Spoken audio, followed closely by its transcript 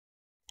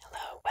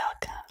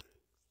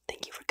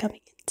coming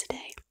in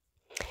today.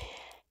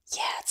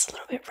 Yeah, it's a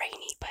little bit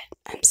rainy, but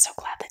I'm so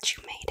glad that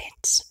you made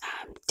it.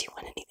 Do you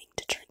want anything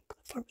to drink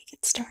before we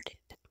get started?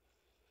 A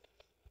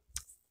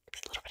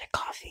little bit of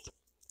coffee.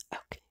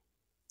 Okay,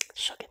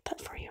 she'll get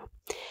that for you.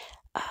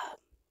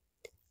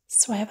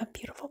 So I have a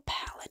beautiful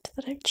palette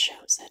that I've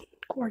chosen.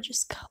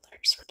 Gorgeous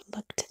colors for the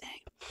look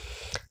today.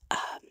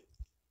 I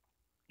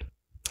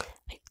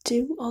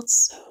do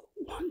also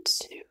want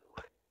to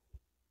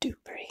do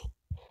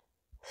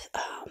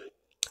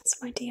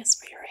some ideas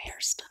for your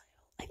hairstyle.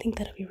 I think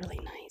that'll be really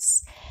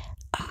nice.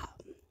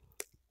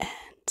 And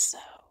so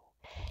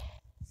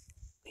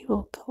we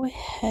will go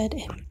ahead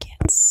and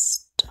get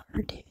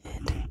started.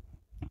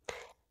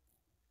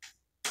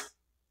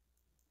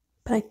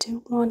 But I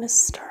do want to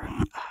start.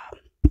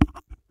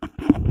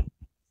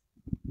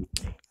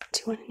 Do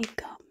you want any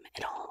gum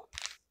at all?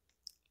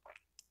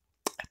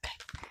 Okay.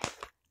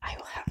 I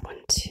will have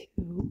one too,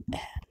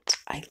 and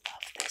I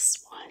love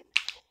this one.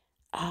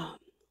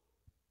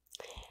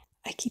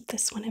 I keep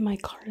this one in my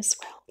car as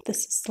well.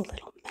 This is the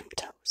little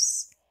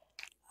Mentos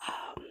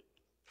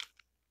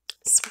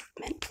sweet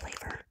mint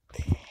flavor.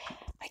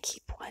 I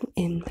keep one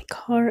in my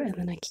car, and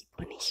then I keep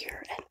one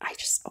here, and I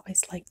just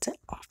always like to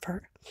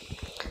offer.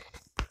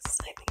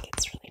 So I think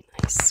it's really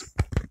nice.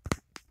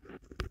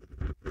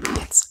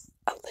 It's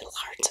a little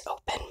hard to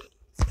open.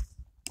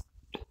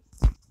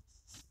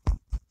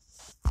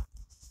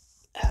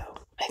 Oh,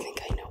 I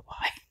think I know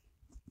why.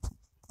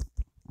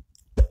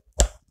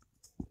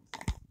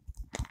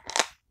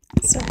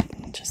 So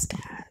it just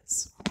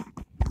has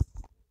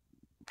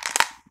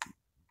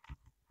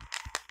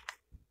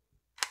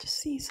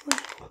just these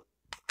little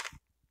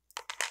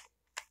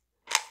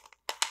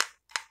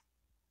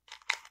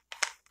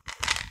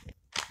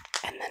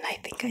and then I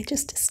think I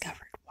just discovered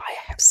why I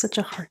have such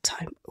a hard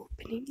time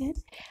opening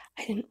it.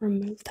 I didn't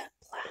remove that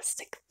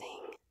plastic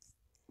thing.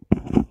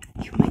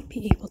 You might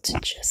be able to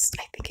just,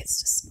 I think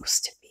it's just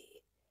supposed to be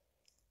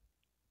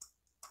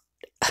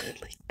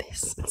like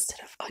this instead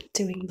of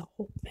undoing the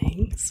whole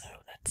thing. So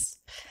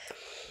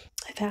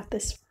I've had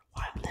this for a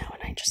while now,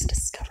 and I just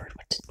discovered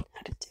how to do it.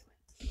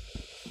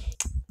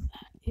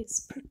 That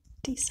is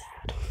pretty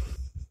sad.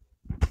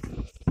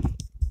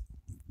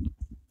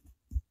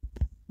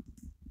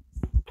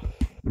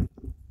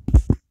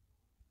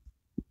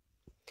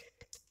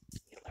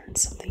 You learn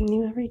something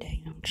new every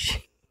day, don't you?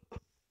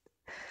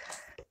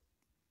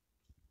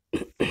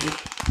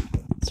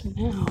 So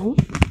now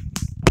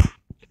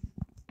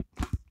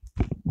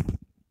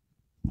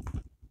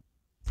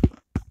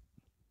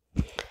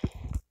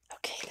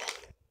okay then.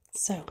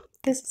 So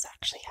this is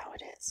actually how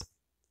it is.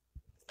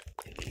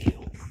 Who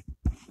knew?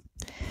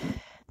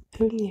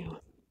 Who knew?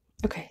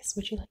 Okay, so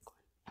would you like one?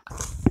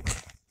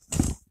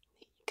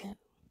 Okay.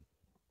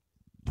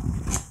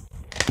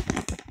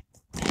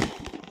 There you go.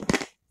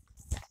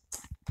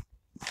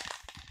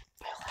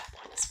 I'll have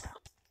one as well.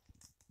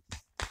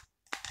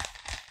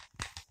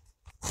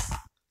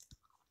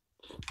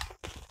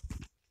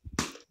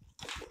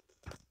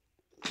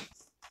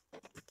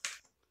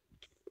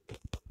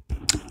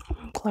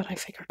 I'm glad I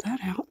figured that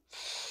out.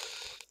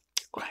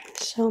 Okay,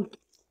 so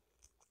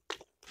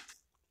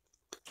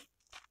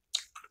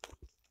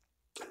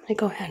I'm going to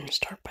go ahead and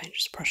start by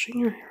just brushing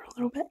your hair a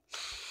little bit.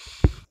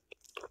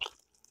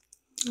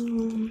 I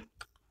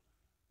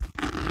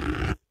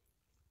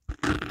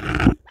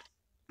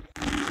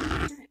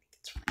think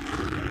it's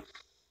really good.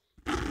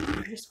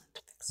 I just want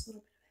to fix a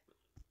little bit of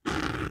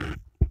it.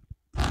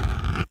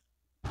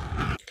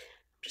 I'm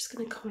just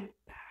going to comb it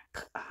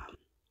back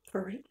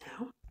for right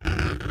now.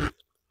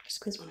 Just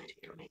because when I do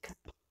your makeup,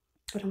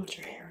 I don't want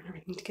your hair and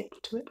everything to get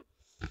into it.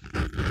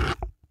 I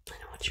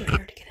don't want your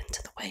hair to get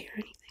into the way or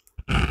anything.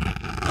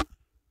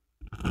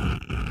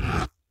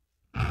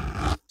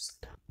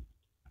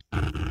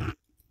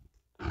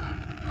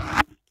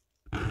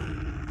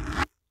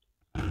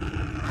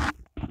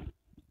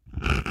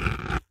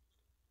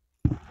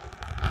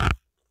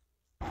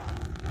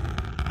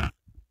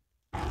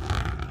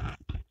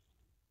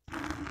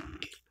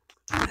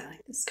 I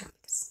like this gum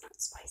because it's not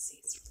spicy,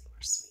 it's really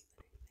more sweet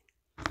than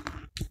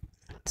anything.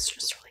 It's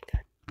just really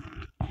good.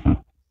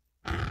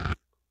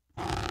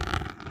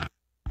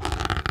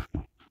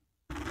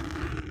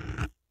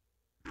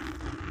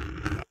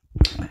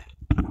 Okay.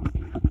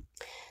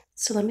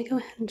 So let me go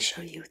ahead and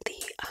show you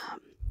the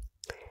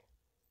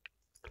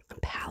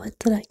palette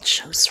that I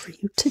chose for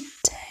you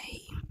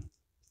today.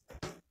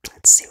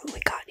 Let's see what we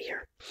got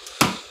here.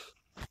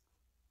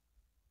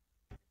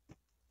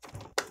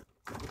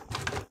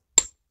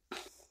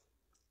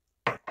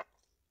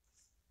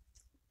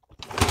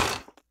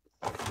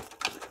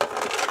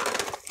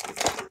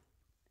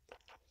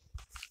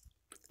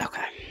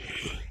 Okay,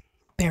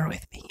 bear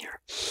with me here.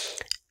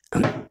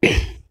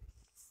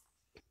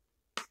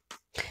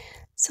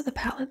 So the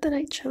palette that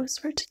I chose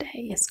for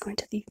today is going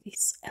to be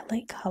this LA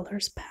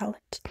Colors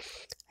palette.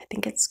 I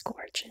think it's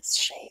gorgeous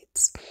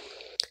shades.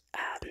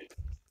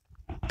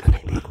 And I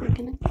think we're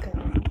gonna go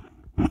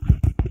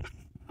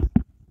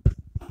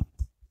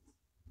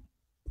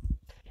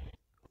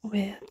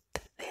with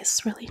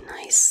this really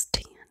nice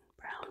tan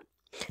brown.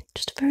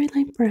 Just a very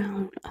light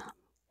brown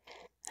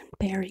and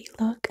berry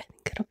look. I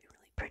think it'll be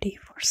really pretty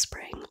for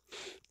spring.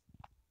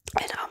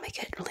 And I'll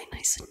make it really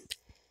nice and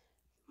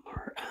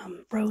more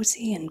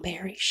rosy and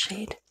berry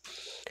shade.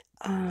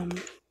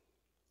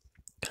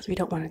 Because we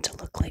don't want it to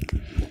look like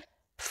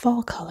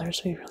fall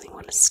colors. We really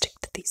want to stick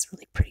to these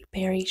really pretty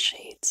berry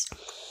shades.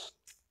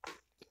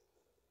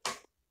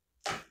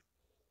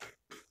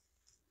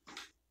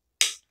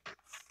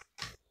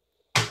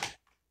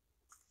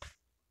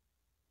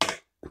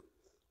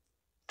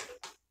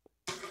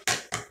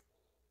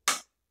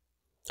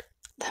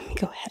 Let me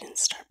go ahead and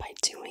start by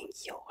doing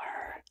your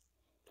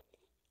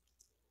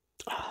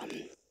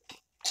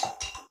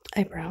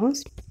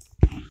eyebrows.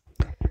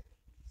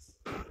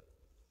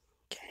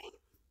 Okay,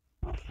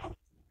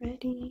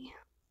 ready?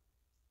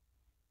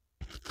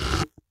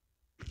 I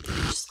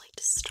just like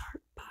to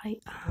start by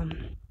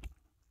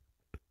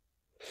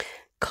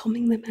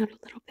combing them out a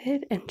little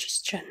bit and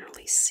just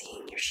generally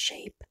seeing your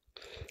shape.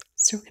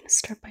 So we're going to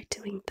start by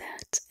doing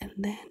that, and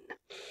then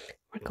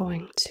we're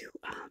going to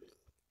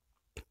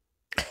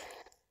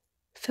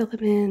fill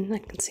them in. I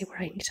can see where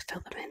I need to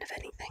fill them in, if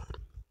anything.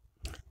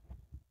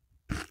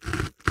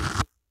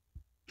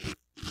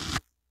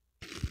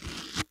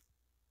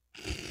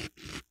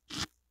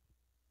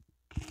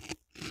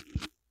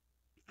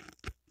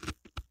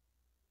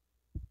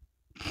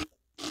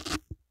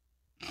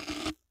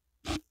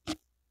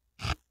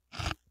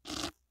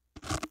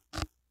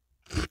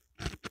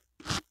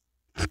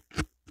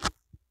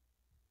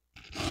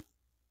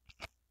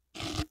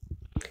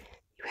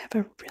 You have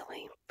a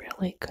really,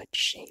 really good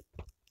shape.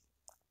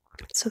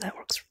 So that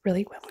works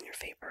really well in your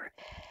favor.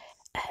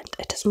 And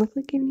it doesn't look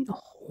like you need a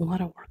whole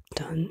lot of work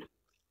done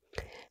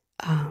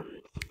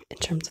in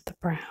terms of the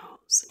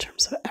brows, in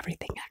terms of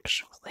everything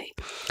actually.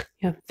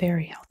 You have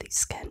very healthy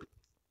skin.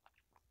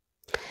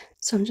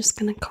 So I'm just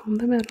going to comb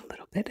them out a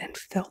little bit and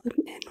fill them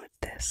in with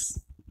this.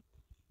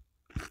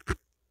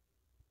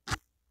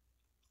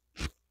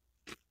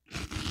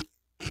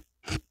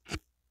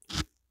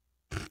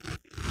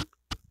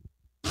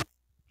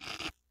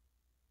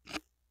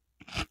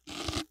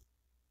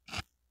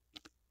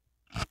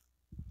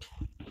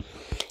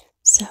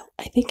 So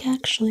I think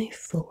actually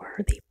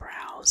for the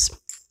brows,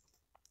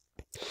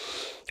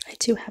 I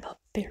do have a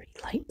very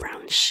light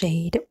brown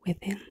shade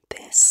within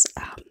this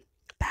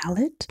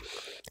palette.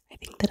 I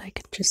think that I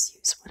can just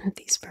use one of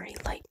these very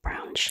light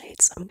brown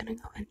shades. So I'm going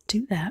to go ahead and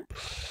do that.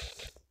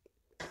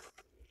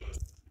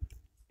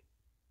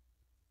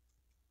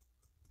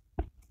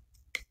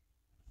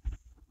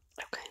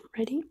 Okay,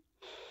 ready?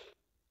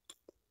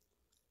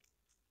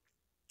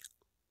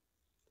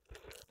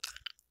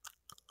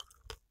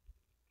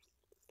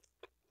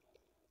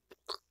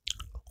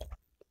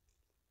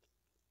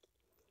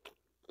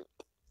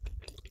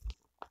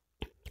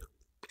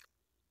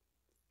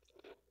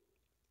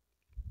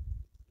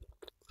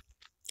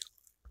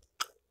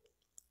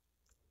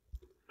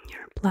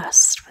 You're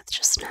blessed with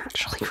just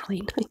naturally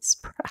really nice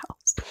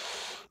brows.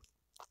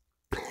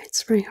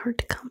 It's very hard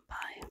to come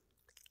by.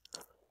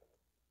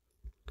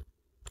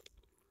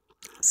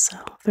 So,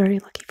 very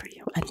lucky for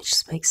you, and it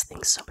just makes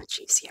things so much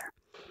easier.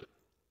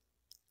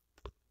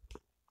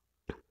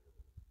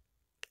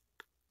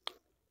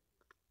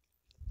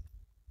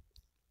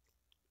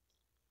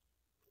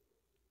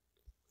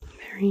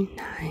 Very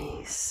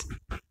nice.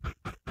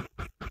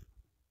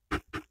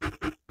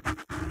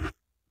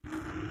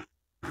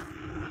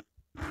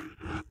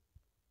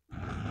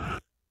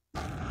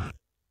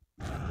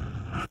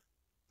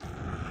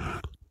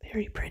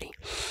 Very pretty.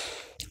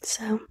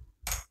 So,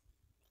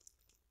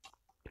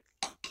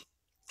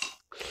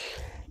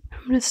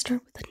 I'm going to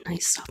start with a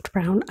nice soft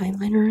brown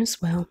eyeliner as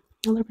well.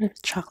 A little bit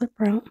of chocolate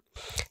brown,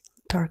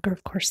 darker,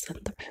 of course, than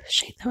the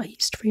shade that I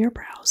used for your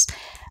brows.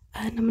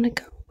 And I'm going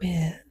to go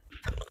with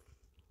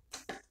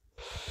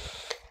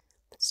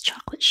this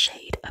chocolate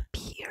shade up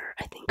here.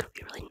 I think would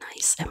be really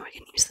nice. And we're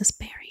going to use this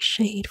berry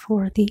shade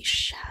for the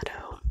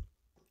shadow.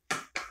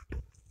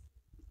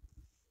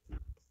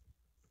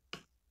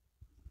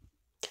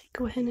 Okay,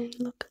 go ahead and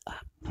look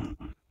up.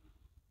 I'm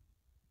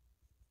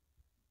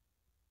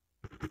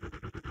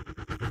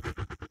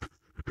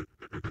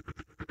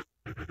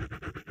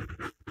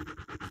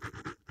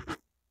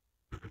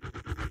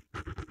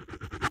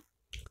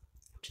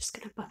just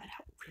going to buff it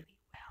out really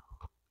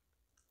well.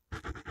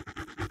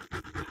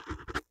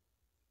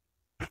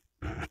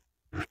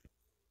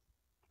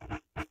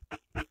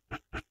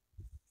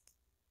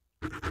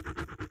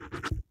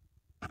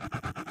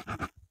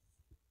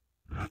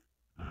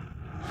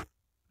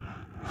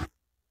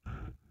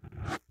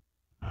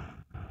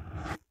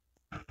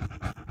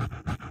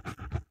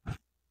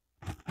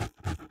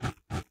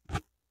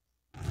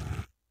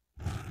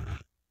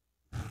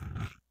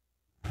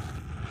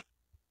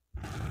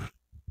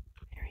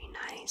 Very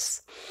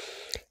nice.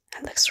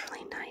 That looks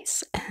really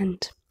nice,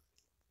 and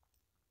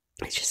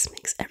it just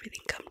makes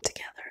everything come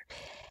together.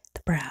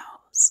 The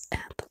brows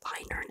and the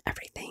liner and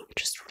everything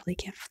just really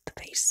give the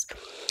face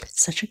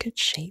such a good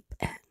shape,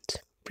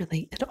 and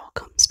really it all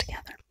comes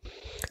together.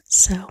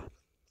 So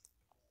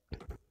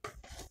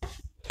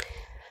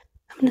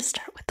I'm going to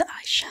start with the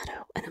eyeshadow.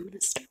 eyeshadow, and I'm going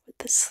to start with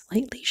this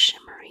slightly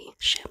shimmery,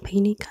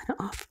 champagne-y kind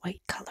of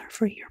off-white color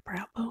for your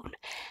brow bone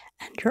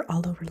and your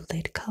all-over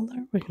lid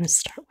color. We're going to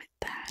start with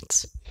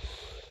that.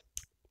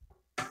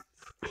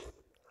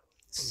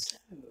 So,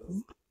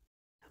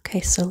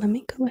 okay, so let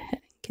me go ahead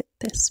and get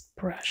this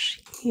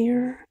brush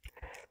here.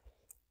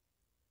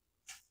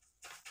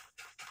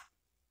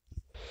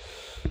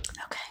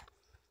 Okay,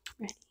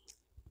 ready.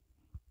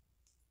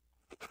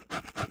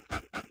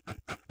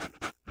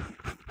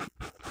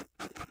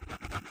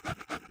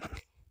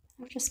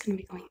 I'm just going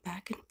to be going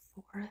back and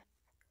forth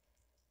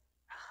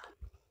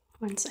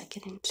once I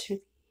get into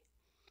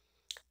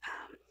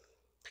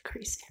the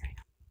crease area.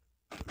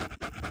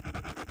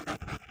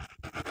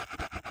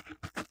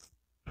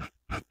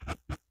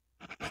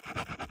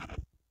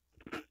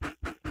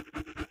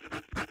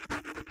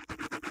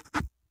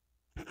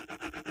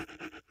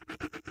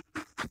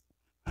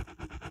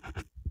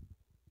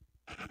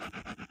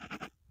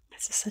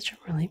 This is such a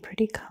really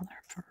pretty color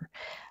for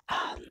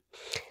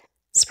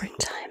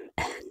springtime.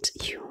 And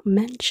you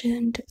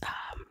mentioned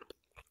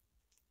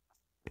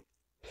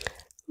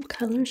what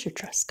color is your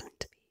dress going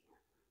to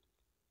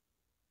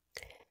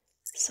be?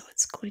 So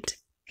it's going to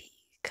be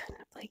kind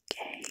of like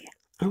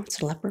it's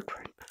a leopard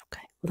print.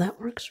 Okay, well that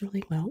works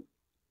really well.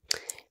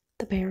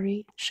 The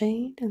berry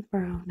shade and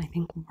brown I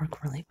think will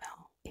work really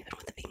well. Even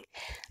with it being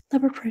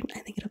leopard print, I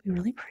think it'll be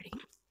really pretty.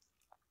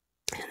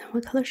 And then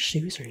what color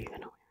shoes are you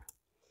going to wear?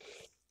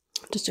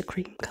 Just a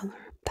cream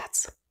color.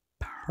 That's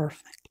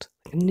perfect.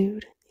 Like a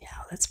nude. Yeah,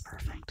 that's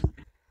perfect.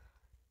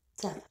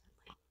 Definitely.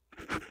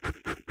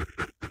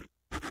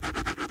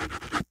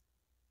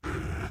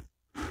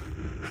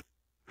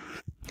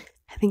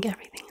 I think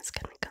everything is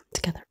going to come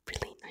together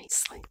really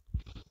nicely.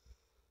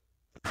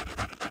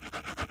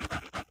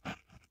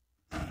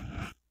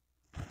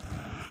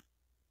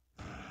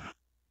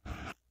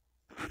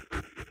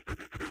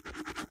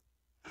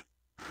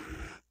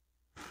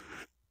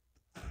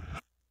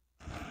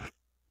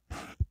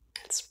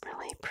 It's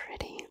really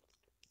pretty.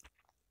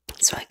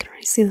 So I can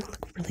already see them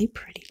look really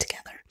pretty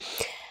together.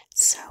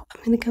 So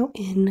I'm going to go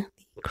in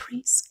the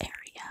crease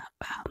area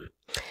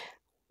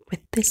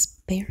with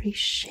this berry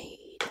shade.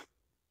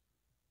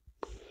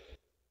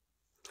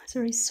 It's a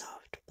very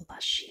soft,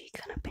 blushy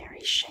kind of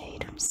berry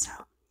shade. So,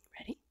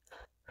 ready?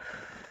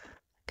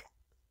 Okay.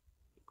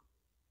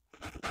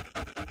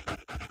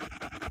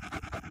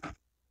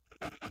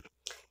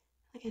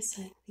 Like I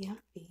said, the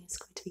outer V is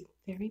going to be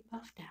very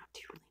buffed out.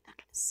 You're really not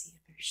going to see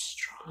a very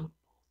strong,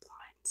 bold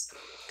lines.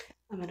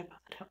 I'm going to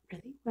buff it out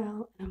really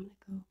well, and I'm going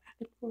to go back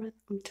and forth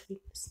between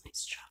this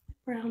nice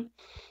chocolate brown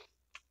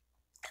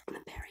and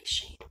the berry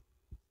shade.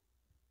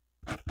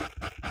 I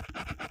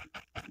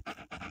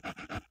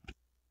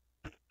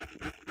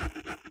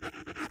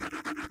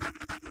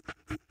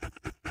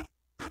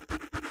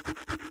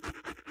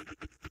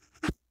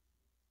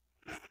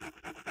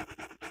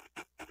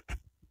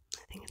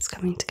think it's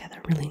coming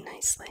together really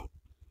nicely.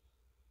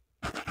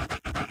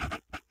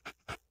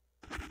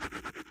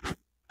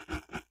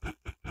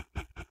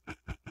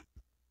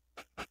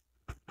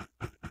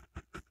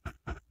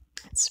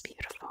 It's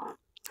beautiful.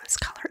 This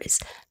color is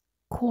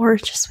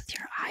gorgeous with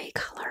your eye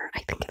color. I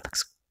think it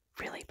looks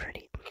really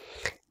pretty.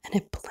 And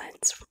it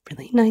blends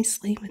really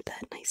nicely with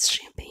that nice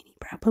champagne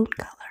brow bone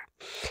color.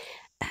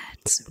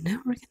 And so now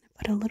we're going to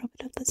put a little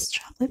bit of this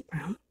chocolate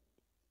brown.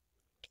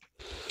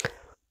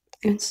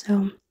 And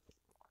so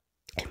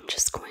I'm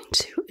just going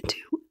to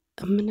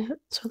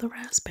so the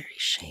raspberry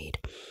shade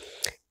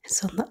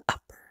is on the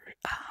upper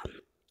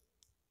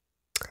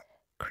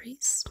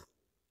crease,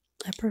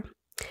 and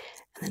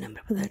then I'm going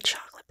to put that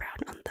chocolate brown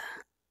on the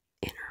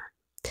inner,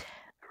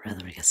 or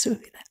rather I guess it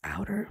would be the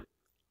outer,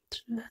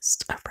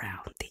 just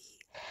around the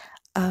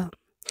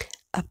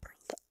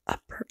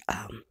upper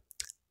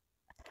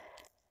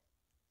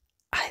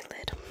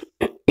eyelid.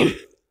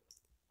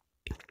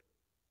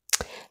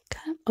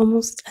 Kind of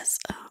almost as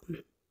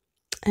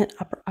an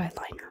upper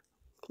eyeliner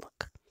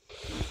look.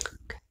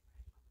 Okay.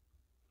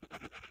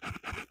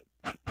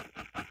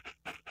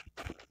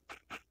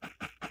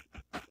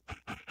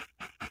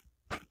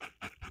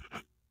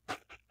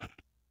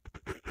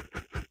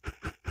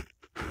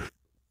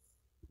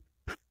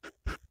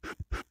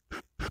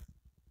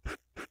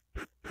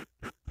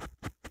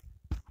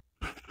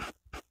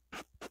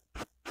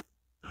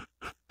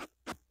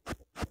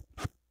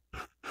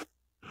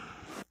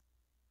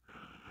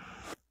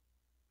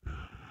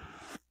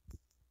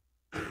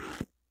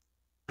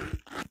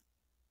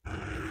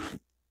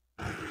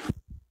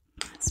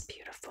 That's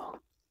beautiful.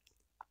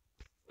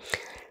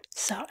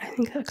 So I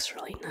think it looks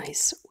really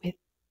nice with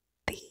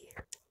the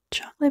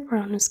chocolate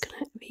brown is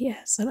going to be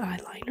as an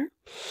eyeliner,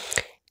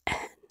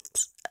 and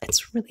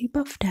it's really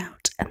buffed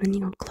out, and then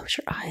you'll close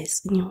your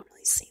eyes and you won't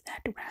really see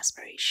that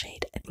raspberry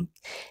shade. I think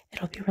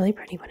it'll be really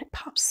pretty when it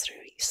pops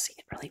through. You see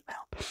it really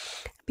well.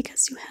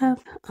 Because you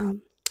have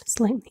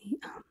slightly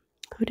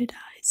hooded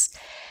eyes,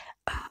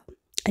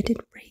 I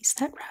did raise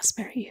that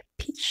raspberry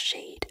peach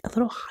shade a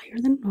little higher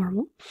than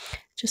normal,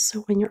 just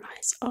so when your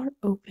eyes are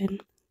open,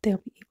 they'll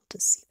be able to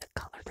see the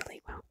color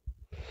really well.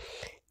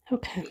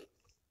 Okay,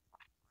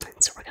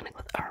 and so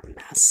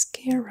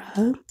mascara.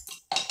 And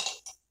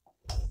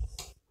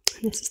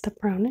this is the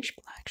brownish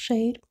black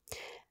shade.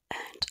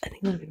 And I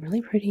think it'll be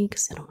really pretty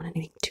because I don't want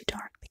anything too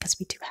dark, because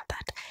we do have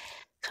that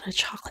kind of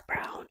chocolate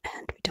brown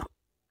and we don't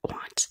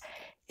want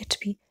it to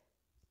be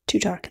too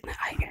dark in the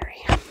eye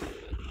area.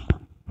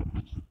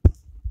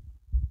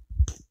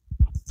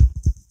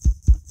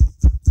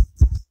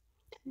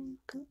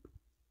 Okay.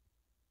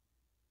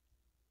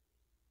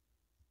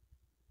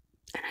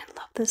 And I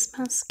love this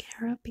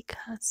mascara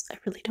because I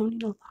really don't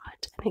need a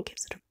lot and it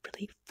gives it a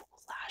really full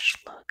lash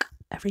look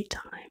every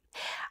time.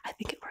 I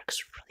think it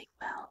works really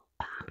well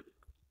for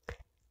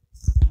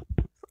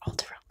all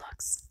different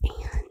looks,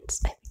 and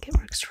I think it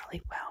works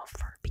really well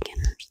for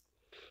beginners.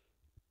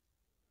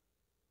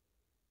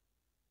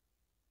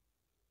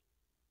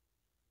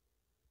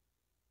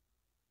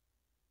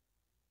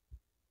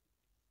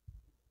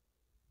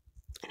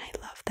 And I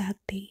love that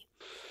the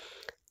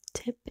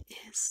tip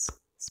is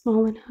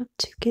small enough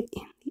to get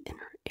in the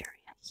inner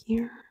area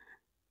here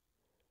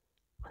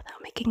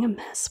without making a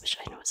mess, which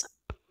I know is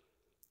an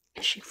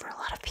issue for a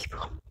lot of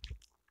people.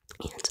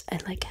 And I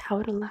like how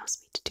it allows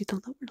me to do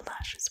the lower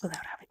lashes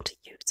without having to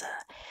use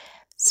a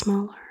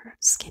smaller,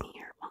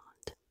 skinnier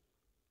wand.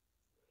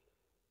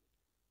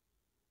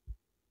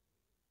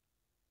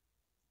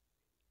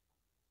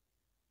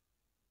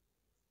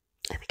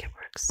 I think it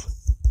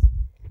works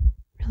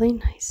really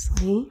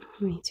nicely.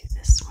 Let me do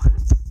this one.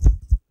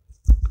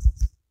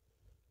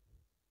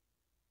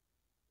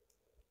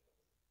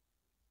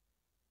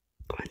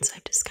 Once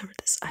I've discovered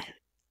this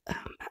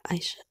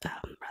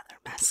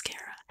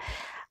mascara,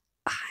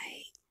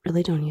 I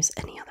really don't use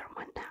any other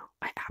one now.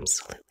 I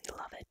absolutely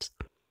love it.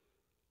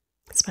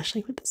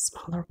 Especially with the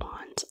smaller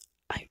wand.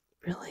 I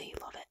really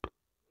love it.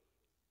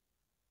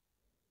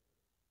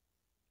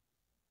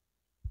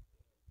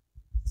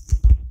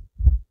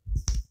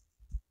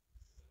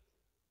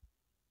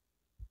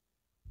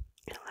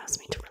 It allows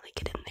me to really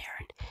get in there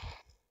and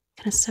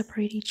kind of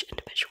separate each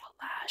individual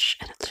lash,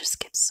 and it just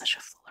gives such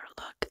a fuller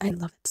look. I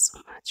love it so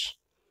much.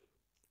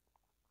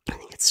 I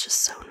think it's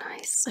just so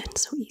nice and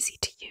so easy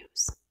to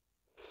use.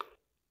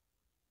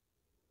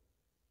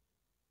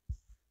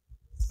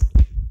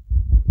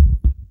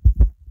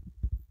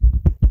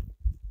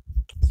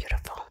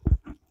 Beautiful.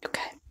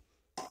 Okay.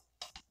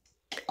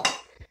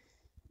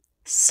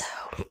 So,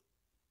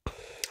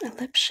 a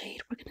lip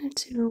shade, we're going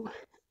to do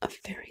a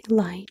very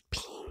light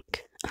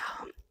pink.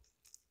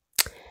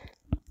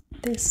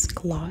 This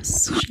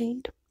gloss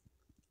shade.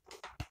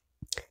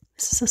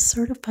 This is a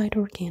certified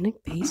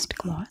organic based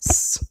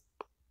gloss.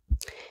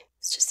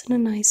 It's just in a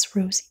nice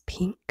rosy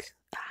pink.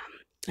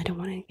 I don't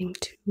want anything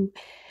too,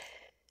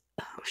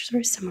 which is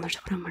very similar to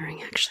what I'm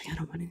wearing actually. I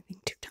don't want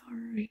anything too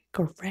dark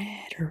or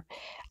red or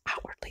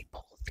outwardly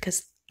bold,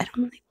 because I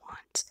don't really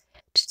want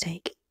to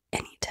take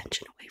any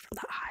attention away from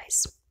the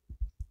eyes.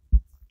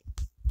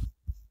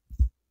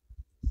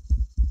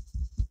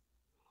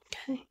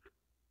 Okay.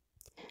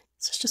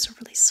 So it's just a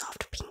really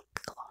soft pink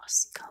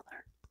glossy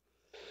color.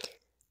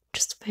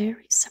 Just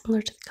very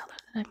similar to the color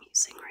that I'm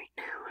using right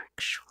now,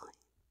 actually.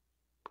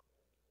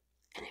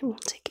 And it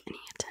won't take any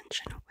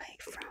attention away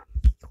from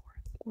your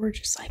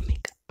gorgeous eye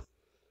makeup.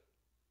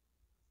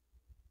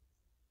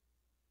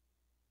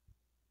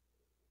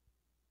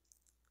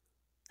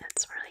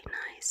 That's really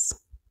nice.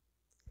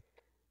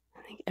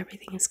 I think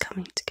everything is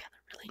coming together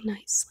really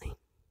nicely.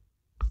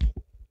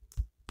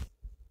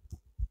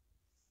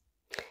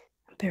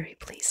 I'm very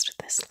pleased with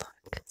this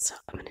look. So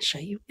I'm going to show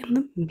you in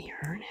the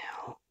mirror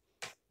now.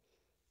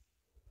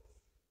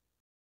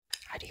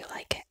 How do you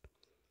like it?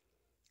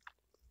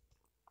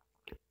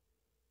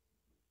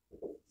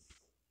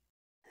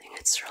 I think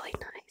it's really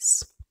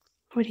nice.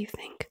 What do you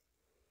think?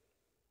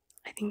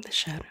 I think the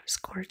shadow is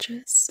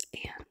gorgeous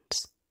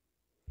and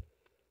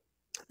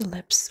the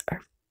lips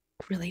are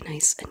really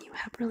nice, and you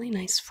have really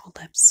nice full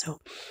lips, so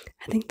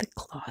I think the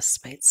gloss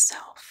by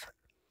itself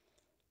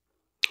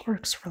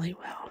works really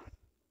well.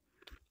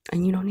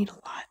 And you don't need a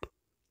lot,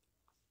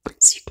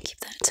 so you can keep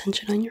that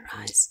attention on your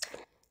eyes,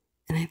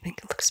 and I think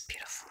it looks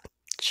beautiful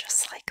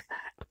just like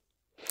that.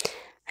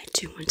 I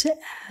do want to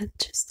add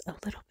just a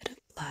little bit of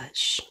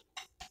blush.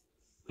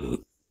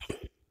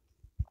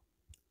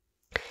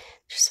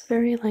 Just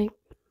very like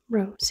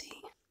rosy.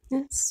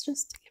 It's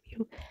just to give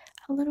you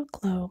a little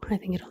glow. I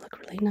think it'll look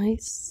really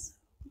nice.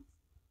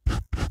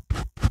 Good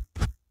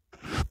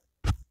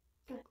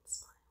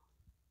smile.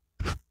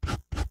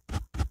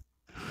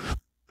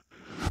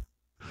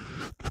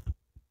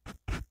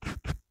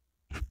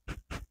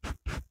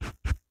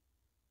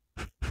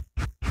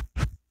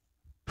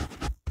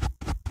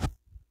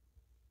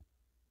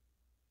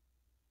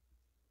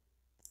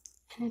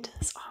 And it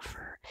does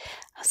offer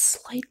a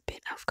slight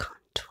bit of contour.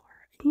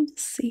 And you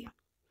just see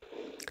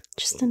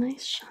just a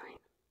nice shine.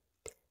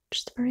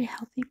 Just a very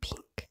healthy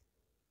pink.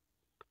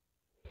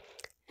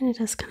 And it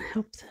does kind of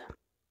help to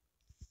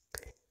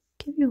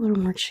give you a little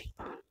more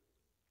cheekbone,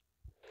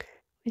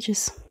 which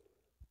is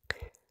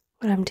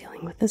what I'm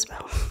dealing with as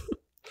well.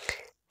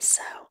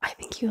 So I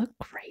think you look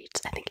great.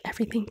 I think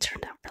everything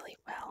turned out really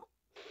well.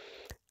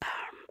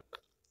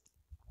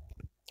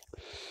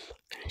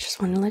 just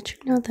want to let you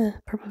know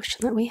the promotion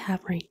that we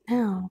have right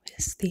now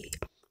is the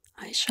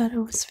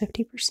eyeshadow is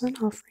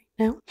 50% off right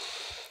now.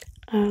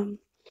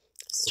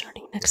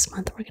 Starting next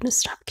month, we're going to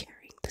stop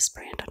carrying this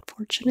brand,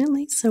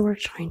 unfortunately. So we're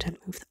trying to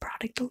move the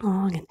product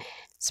along, and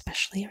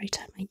especially every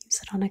time I use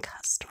it on a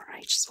customer,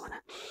 I just want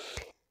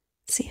to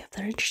see if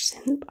they're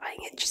interested in buying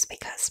it, just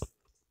because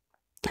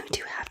we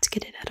do have to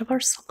get it out of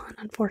our salon,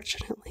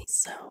 unfortunately.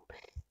 So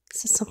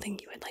this is something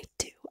you would like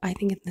to do. I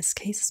think in this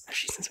case,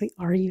 especially since we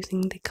are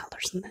using the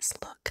colors in this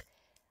look,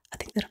 I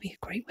think that'll be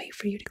a great way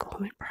for you to go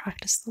home and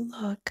practice the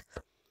look.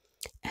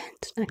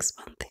 And next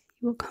month,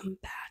 you will come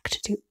back to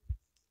do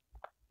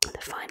the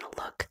final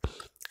look,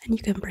 and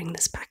you can bring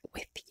this back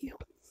with you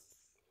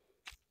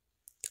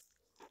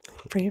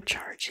free of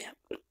charge.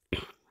 Yep.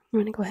 I'm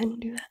going to go ahead and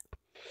do that.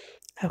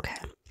 Okay.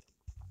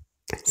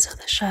 So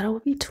the shadow will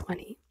be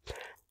 20,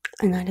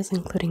 and that is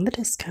including the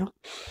discount.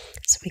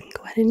 So we can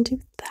go ahead and do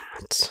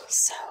that.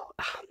 So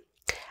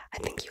I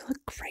think you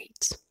look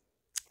great.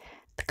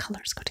 The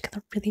colors go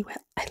together really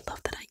well. I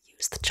love that I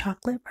used the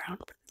chocolate brown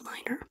for the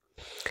liner,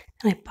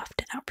 and I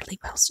buffed it out really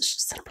well, so it's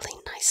just a really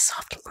nice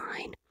soft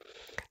line.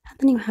 And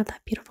then you have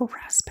that beautiful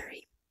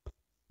raspberry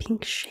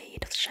pink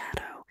shade of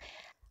shadow.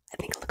 I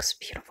think it looks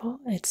beautiful.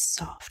 It's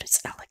soft,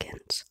 it's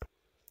elegant.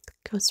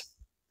 It goes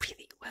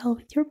really well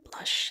with your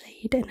blush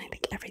shade, and I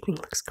think everything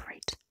looks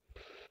great.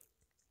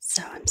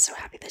 So I'm so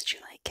happy that you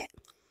like it.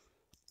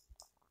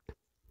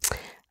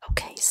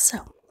 Okay,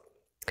 so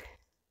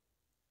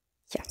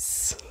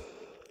yes,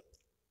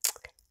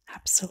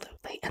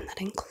 absolutely, and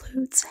that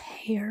includes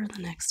hair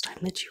the next time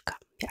that you come.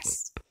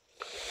 Yes,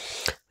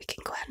 we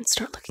can go ahead and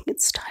start looking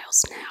at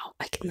styles now.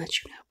 I can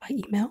let you know by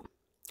email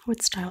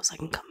what styles I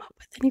can come up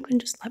with, and you can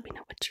just let me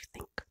know what you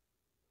think.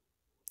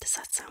 Does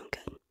that sound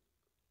good?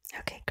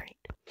 Okay, great.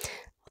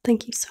 Well,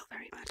 thank you so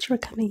very much for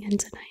coming in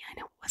tonight. I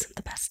know it wasn't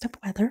the best of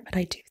weather, but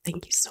I do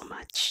thank you so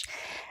much,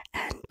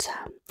 and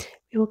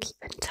we will keep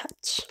in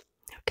touch.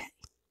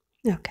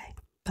 Okay,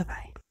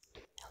 bye-bye.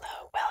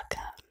 Hello,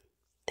 welcome.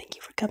 Thank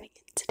you for coming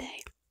in today.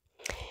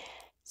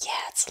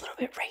 Yeah, it's a little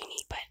bit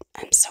rainy, but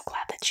I'm so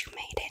glad that you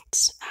made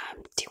it.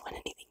 Do you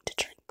want anything to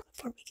drink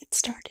before we get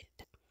started?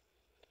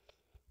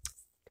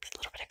 A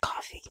little bit of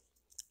coffee.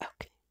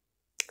 Okay,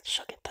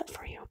 she'll get that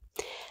for you.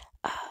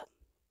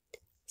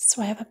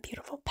 So I have a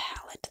beautiful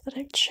palette that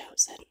I've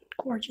chosen.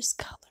 Gorgeous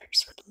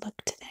colors for the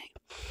look today.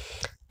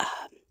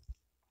 I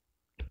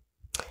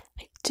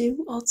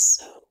do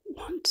also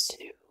want to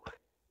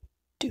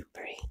do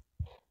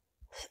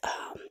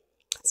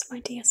some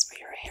ideas for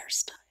your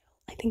hairstyle.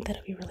 I think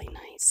that'll be really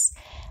nice.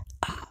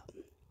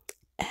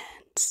 And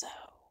so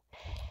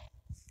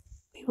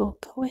we will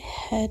go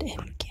ahead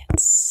and get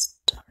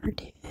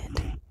started.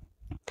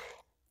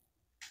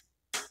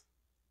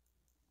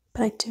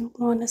 But I do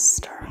want to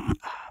start.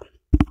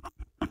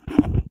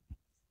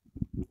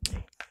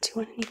 Do you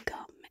want any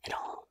gum at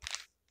all?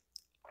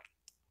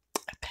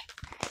 Okay.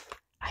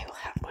 I will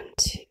have one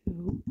too,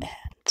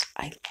 and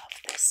I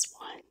love this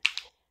one.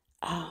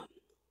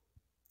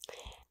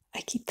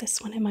 I keep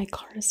this one in my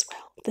car as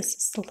well. This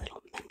is the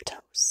little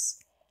Mentos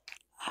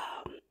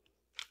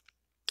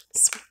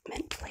sweet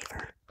mint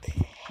flavor.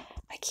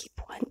 I keep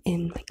one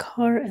in my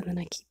car, and then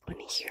I keep one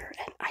here,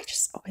 and I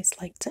just always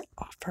like to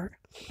offer.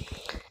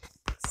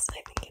 So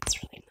I think it's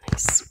really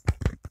nice.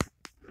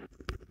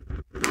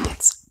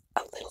 It's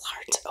a little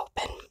hard to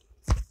open.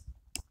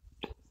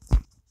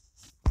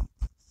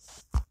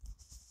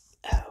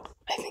 Oh,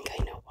 I think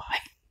I know why.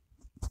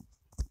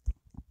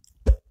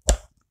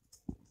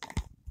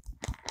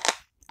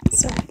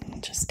 So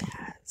it just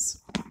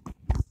has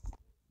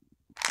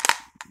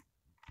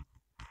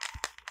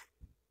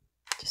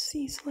just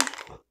these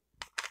little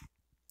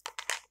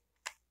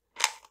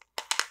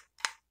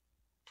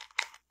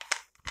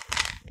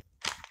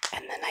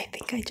and then I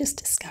think I just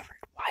discovered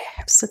why I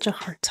have such a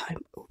hard time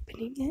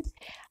opening it.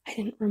 I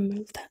didn't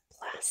remove that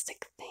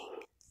plastic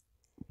thing.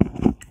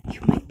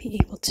 You might be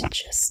able to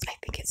just, I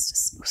think it's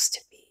just supposed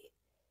to be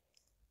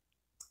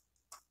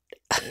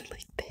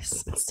like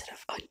this instead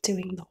of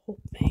undoing the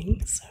whole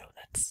thing. So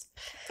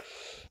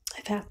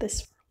I've had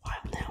this for a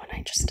while now, and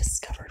I just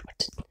discovered how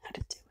to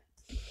do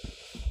it.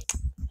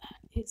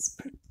 That is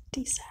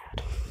pretty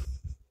sad.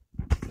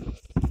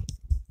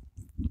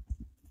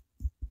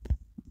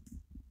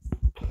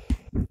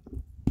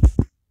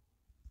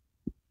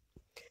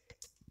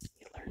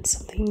 You learn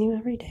something new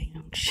every day,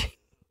 don't you?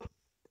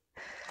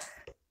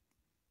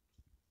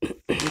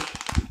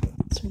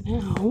 So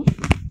now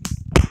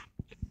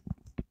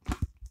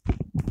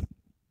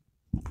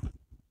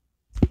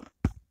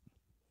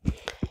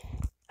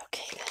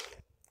okay then.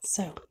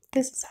 So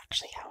this is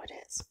actually how it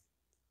is.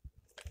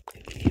 Who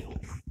knew?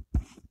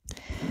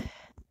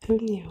 Who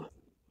knew?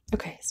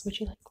 Okay, so would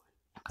you like one?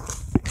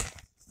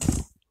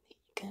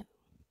 Okay.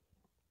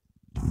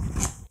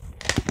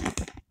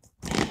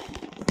 There you go.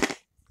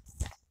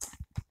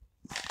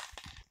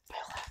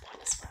 I'll have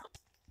one as well.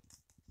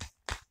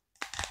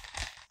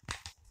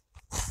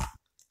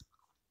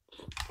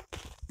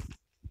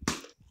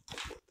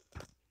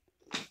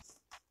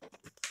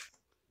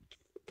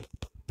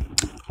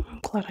 I'm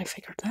glad I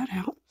figured that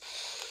out.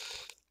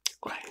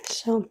 Okay,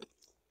 so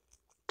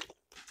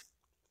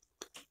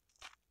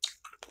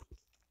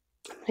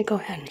I'm going to go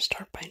ahead and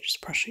start by just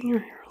brushing your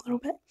hair a little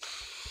bit.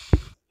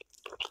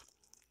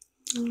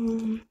 I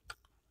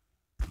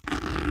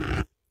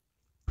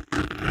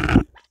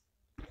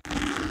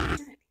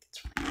think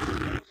it's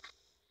right.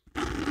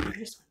 I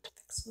just want to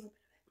fix a little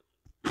bit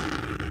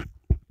of it.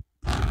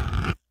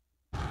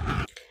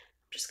 I'm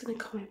just going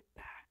to comb it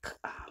back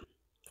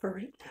for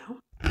right now.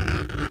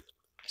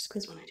 Just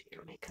because when I do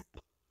your makeup,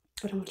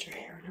 I don't want your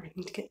hair and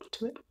everything to get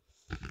into it.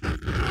 I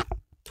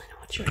don't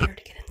want your hair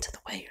to get into the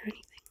way or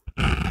anything.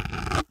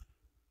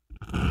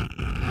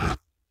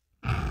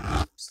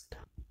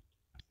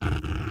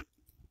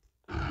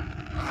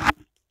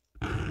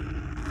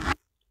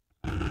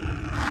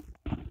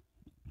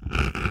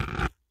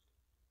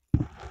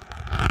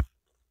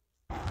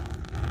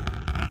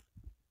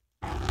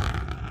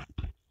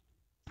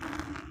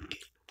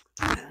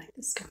 I like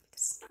this gum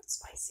because it's not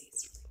spicy,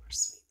 it's really more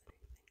sweet than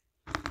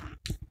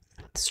anything.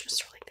 It's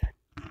just really good.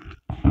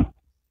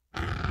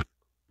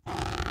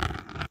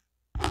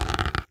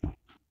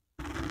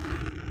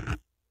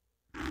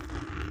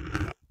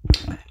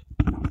 Okay.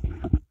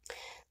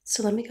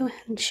 So let me go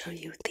ahead and show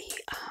you the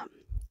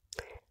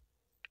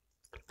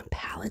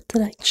palette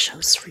that I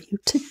chose for you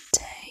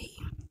today.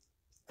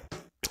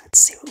 Let's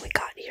see what we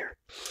got here.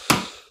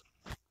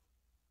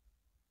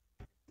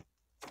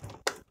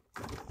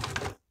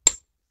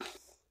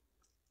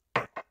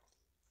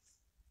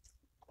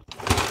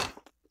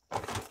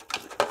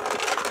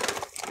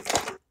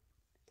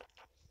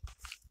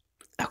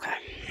 Okay,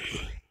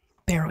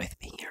 bear with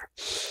me here.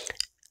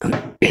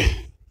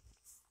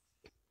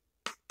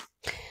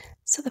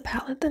 So the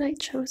palette that I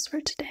chose for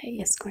today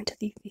is going to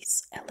be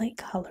this LA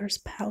Colors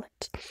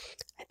palette.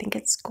 I think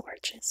it's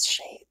gorgeous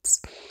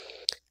shades.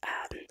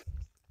 And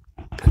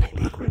I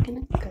think we're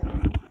gonna go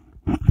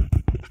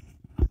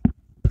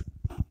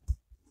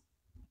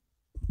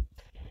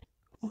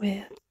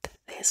with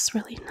this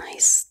really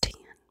nice tan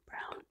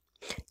brown.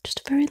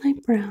 Just a very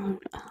light brown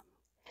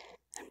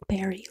and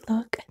berry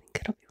look. I think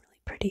it'll be really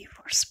pretty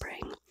for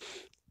spring.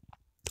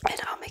 And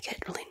I'll make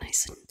it really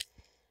nice and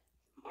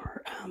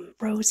more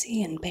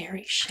rosy and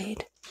berry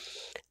shade.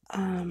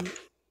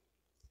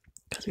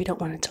 Because we don't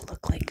want it to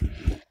look like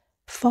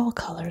fall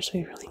colors.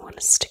 We really want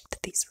to stick to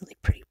these really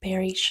pretty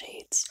berry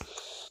shades.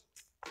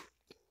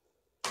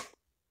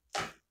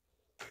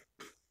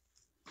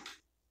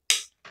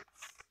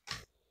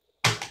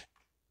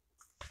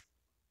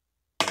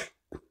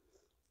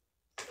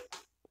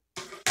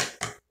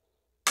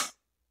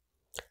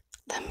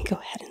 Let me go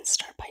ahead and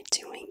start by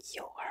doing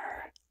your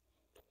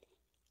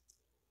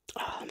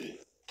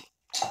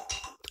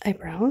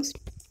eyebrows.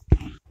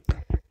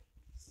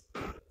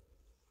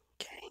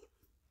 Okay,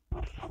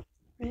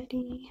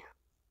 ready?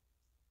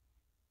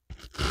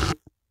 I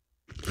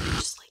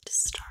just like to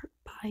start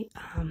by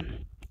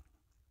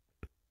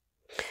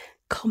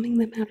combing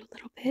them out a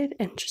little bit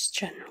and just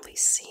generally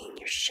seeing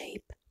your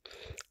shape.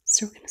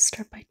 So we're going to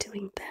start by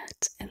doing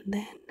that, and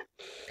then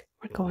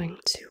we're going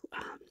to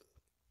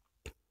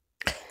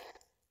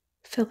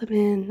fill them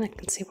in. I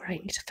can see where I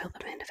need to fill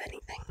them in, if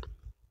anything.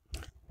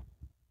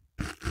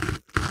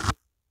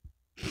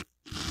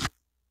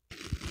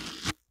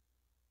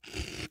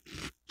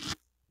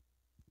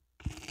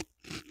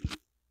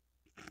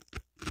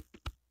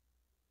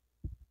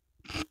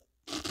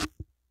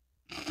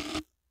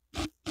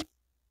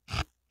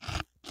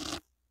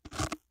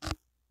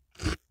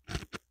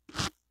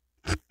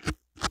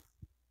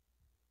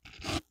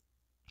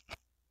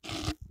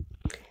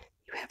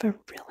 You have a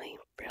really,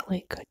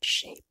 really good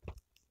shape.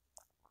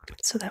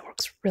 So that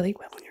works really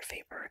well in your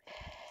favor.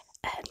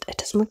 And it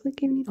doesn't look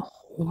like you need a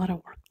whole lot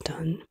of work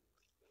done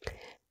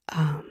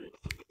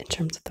in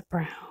terms of the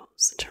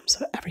brows, in terms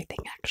of everything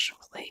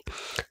actually.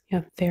 You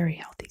have very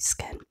healthy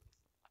skin.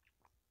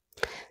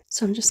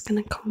 So I'm just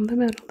going to comb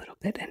them out a little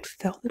bit and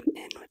fill them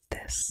in with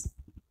this.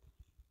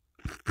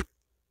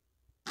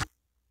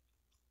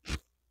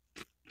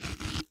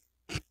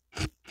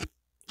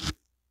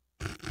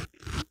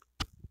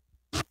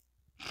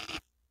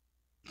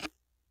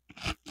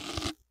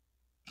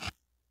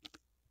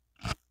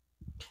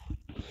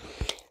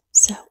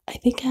 So I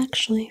think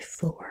actually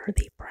for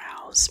the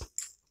brows,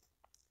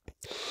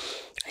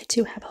 I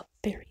do have a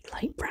very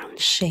light brown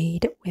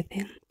shade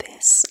within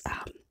this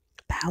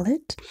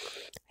palette.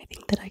 I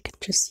think that I can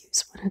just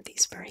use one of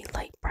these very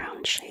light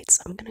brown shades.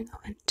 So I'm going to go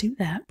ahead and do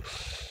that.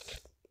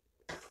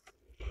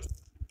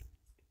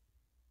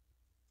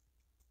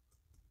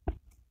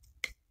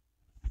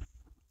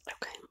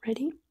 Okay,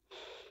 ready?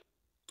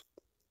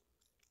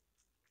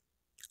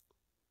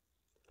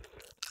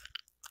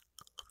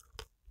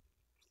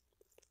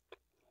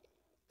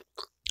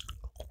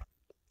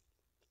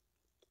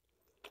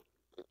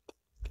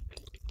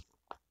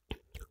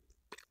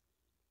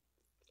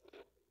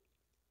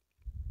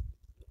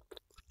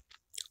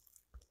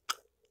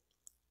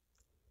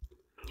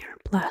 You're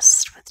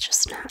blessed with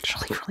just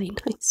naturally really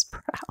nice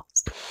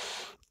brows.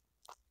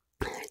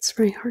 It's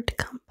very hard to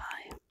come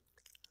by.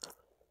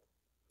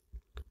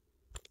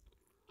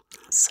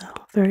 So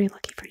very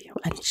lucky for you,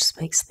 and it just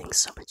makes things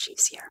so much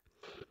easier.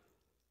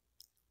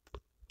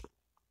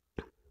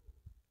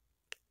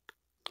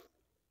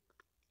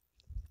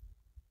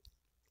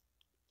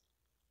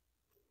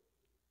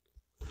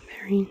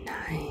 Very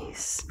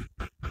nice.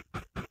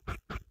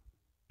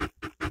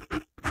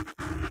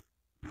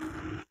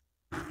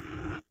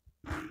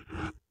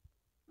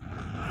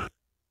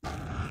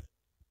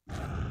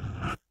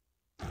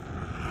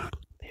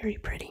 Very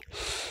pretty.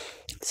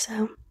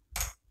 So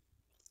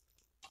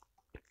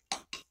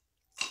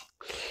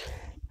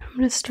I'm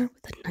going to start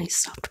with a nice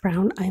soft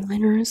brown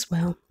eyeliner as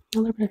well. A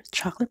little bit of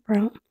chocolate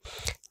brown,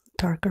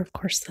 darker of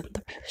course than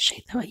the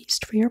shade that I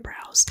used for your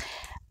brows.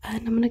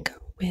 And I'm going to go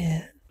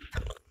with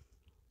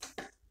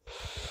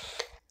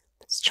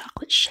this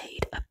chocolate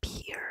shade up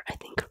here. I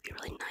think would be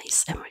really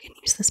nice. And we're going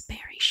to use this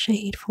berry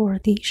shade for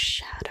the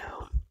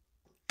shadow.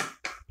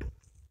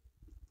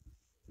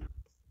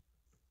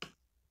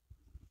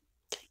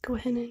 Okay, go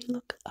ahead and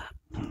look up.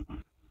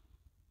 I'm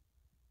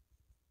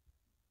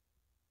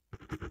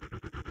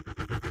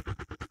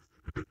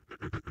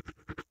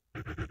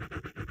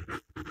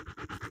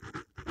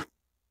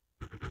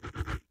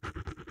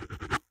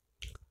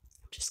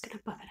just going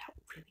to buff it out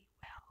really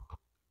well.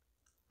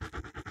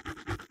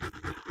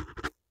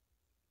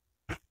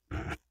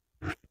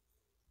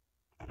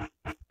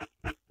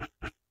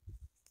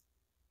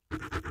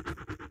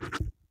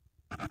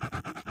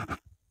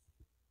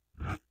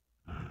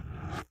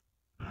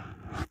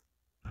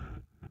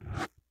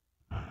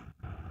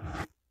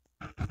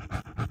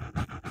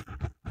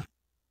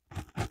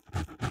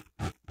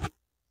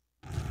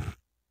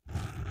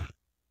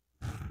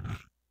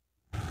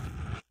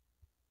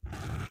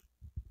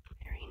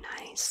 Very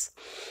nice.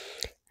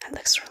 That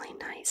looks really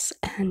nice,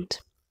 and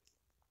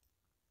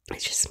it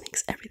just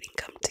makes everything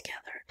come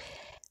together.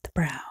 The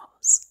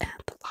brows and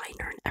the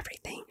liner and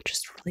everything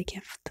just really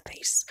give the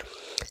face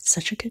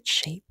such a good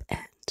shape,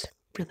 and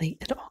really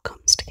it all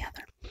comes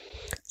together.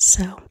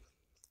 So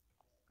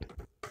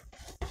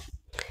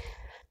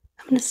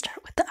I'm going to start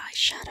with the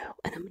eyeshadow,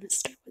 and I'm going to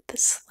start with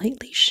this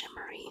slightly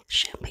shimmery,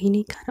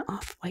 champagne-y kind of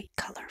off-white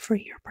color for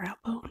your brow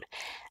bone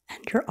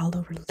and your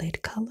all-over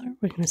lid color.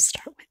 We're going to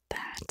start with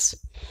that.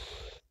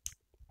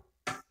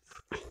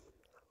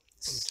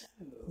 So,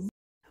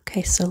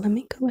 okay, so let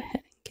me go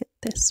ahead and get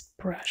this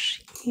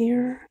brush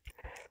here.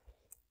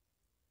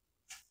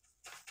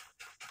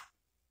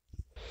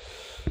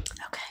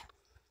 Okay,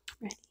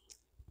 ready.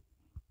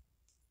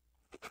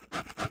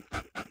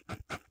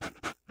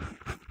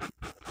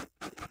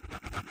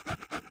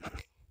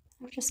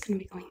 I'm just going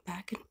to be going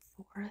back and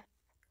forth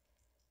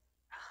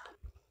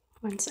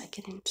once I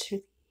get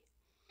into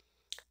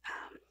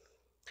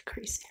the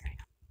crease area.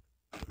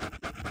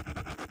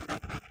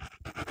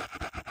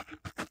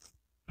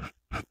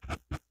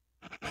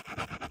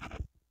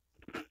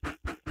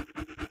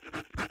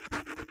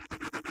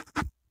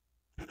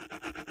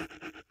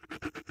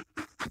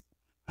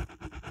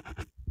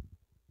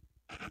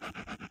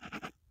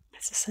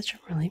 This is such a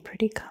really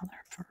pretty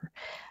color for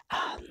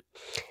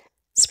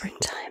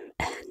springtime.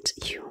 And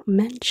you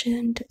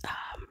mentioned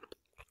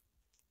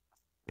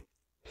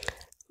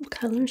what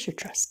color is your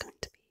dress going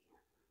to be?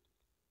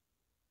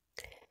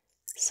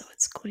 So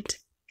it's going to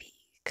be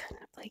kind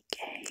of like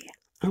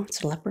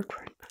it's a leopard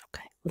print.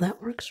 Okay, well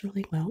that works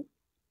really well.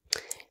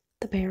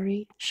 The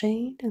berry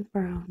shade and the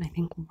brown I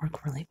think will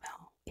work really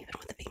well. Even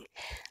with it being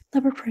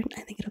leopard print,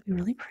 I think it'll be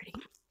really pretty.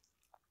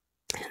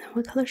 And then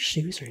what color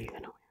shoes are you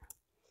going to wear?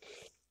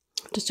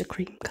 Just a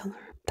cream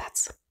color?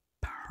 That's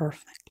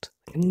perfect.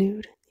 Like a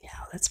nude? Yeah,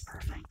 that's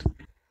perfect.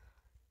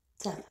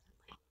 Definitely.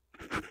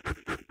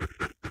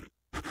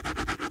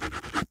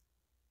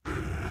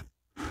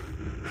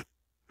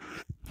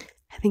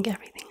 I think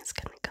everything is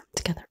going to come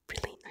together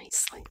really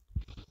nicely.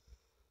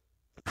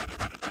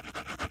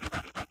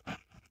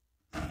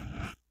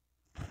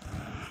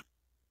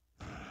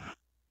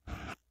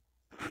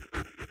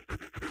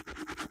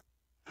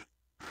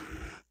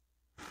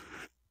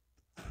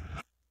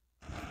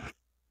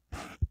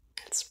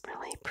 It's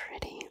really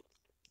pretty.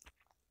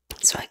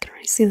 So I can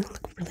already see them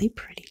look really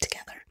pretty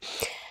together.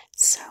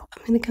 So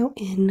I'm going to go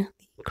in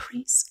the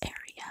crease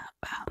area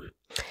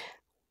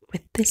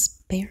with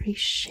this berry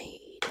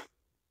shade.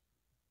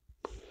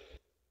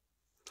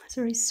 It's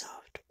a very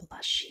soft,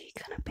 blushy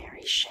kind of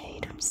berry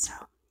shade. So,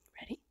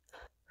 ready?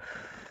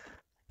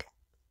 Okay.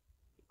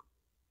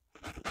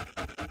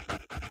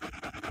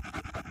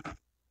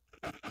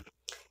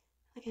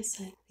 Like I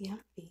said, the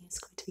outer V is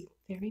going to be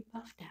very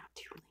buffed out.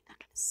 You're really not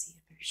going to see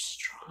a very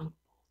strong, bold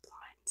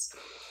lines.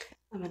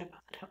 I'm going to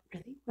buff it out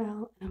really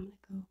well, and I'm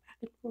going to go back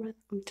and forth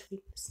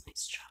between this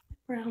nice chocolate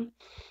brown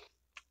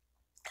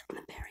and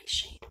the berry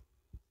shade.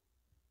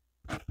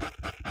 I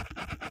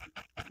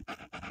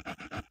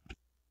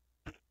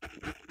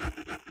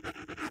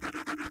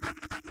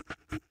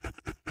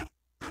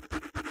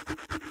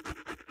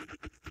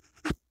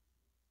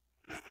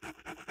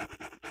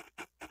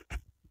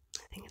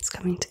think it's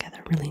coming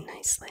together really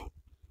nicely.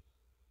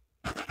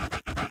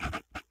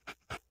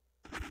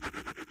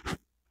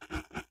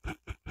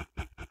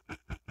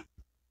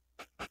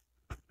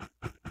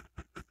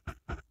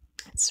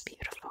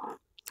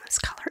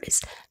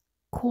 is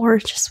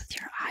gorgeous with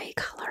your eye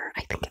color.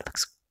 I think it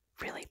looks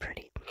really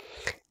pretty.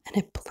 And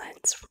it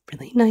blends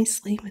really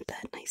nicely with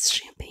that nice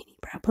champagne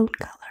brow bone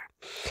color.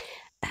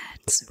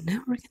 And so now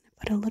we're going to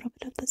put a little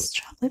bit of this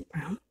chocolate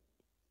brown.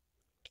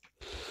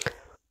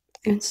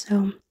 And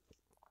so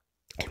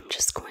I'm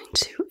just going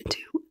to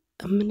do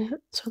a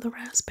minute. So the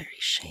raspberry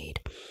shade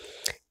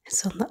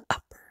is on the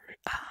upper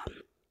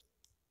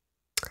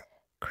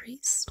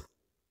crease,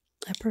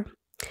 and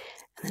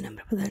then I'm going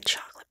to put that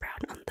chocolate brown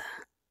on the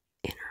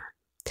inner,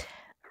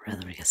 or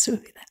rather I guess it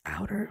would be the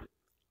outer,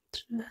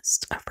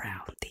 just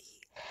around the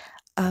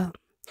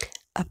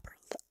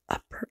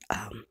upper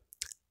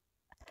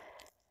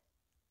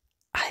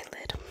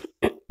eyelid.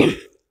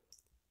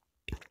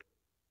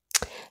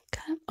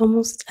 Kind of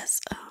almost as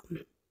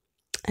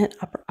an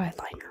upper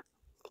eyeliner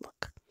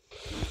look.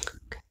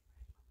 Okay.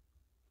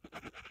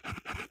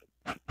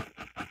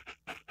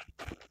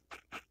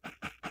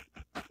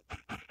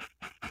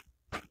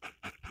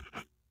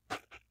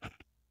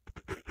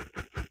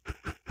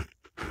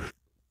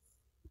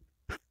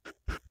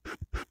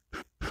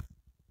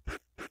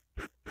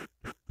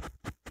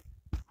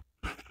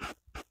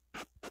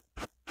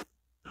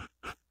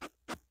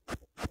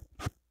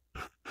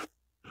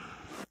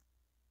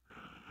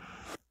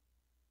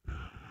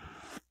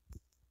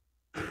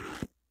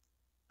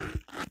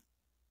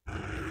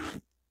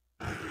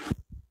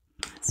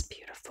 That's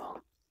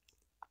beautiful.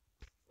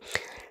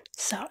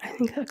 So I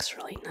think it looks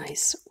really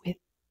nice with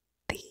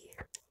the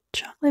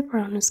chocolate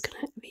brown is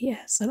going to be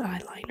as an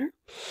eyeliner,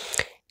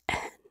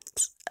 and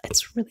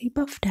it's really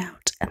buffed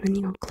out, and then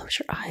you'll close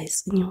your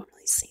eyes and you'll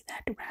really see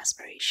that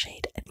raspberry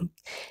shade. I think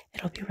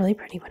it'll be really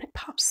pretty when it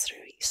pops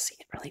through. You see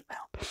it really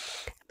well.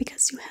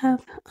 Because you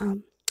have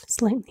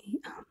slightly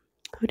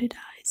hooded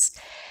eyes,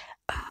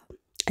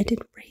 I did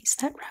raise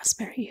that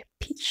raspberry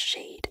peach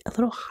shade a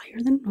little higher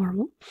than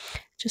normal,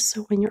 just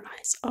so when your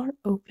eyes are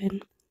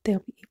open, they'll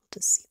be able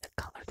to see the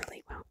color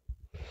really well.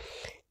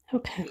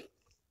 Okay,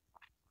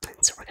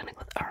 and so we're going to go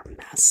with our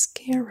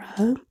mascara.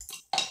 And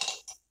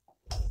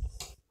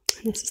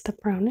this is the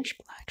brownish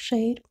black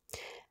shade.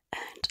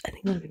 And I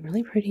think it'll be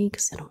really pretty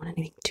because I don't want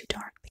anything too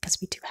dark, because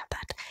we do have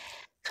that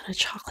kind of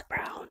chocolate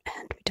brown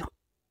and we don't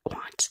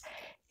want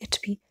it to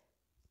be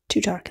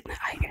too dark in the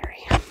eye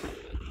area.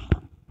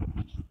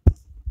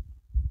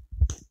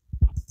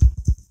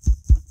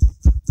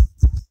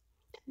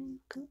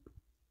 Okay,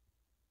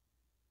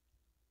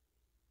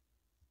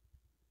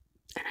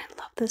 and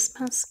I love this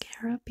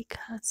mascara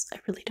because I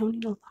really don't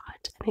need a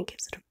lot and it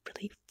gives it a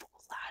really full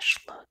lash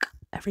look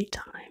every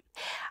time.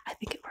 I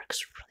think it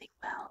works really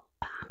well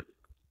for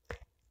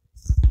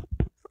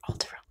all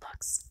different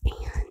looks,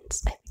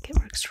 and I think it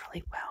works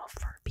really well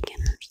for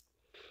beginners.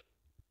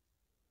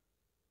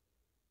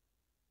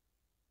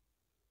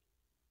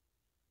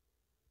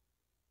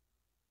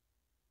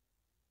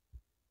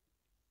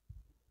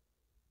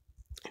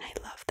 And I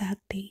love that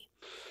the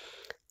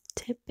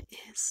tip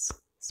is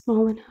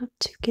small enough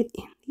to get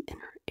in the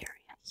inner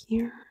area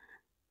here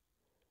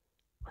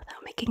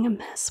without making a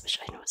mess, which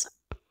I know is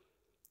an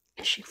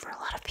issue for a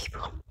lot of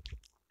people.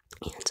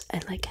 And I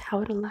like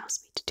how it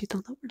allows me to do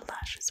the lower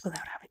lashes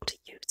without having to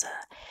use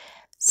a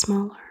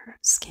smaller,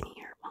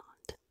 skinnier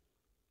wand.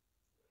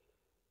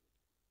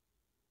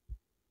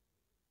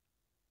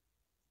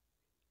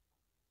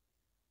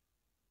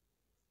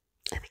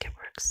 I think it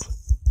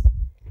works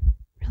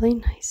really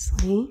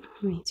nicely.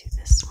 Let me do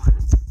this one.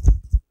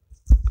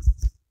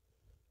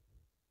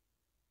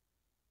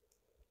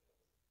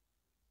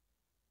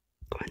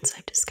 Once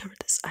I've discovered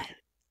this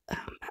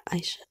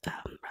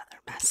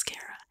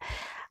mascara,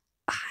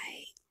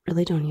 I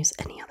really don't use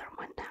any other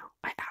one now.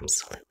 I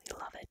absolutely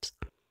love it.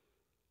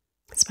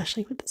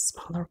 Especially with the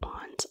smaller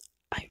wand.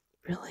 I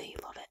really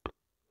love it.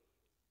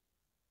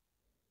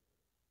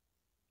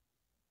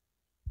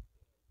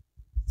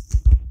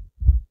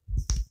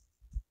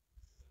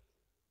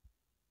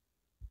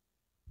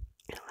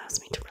 It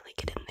allows me to really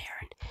get in there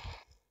and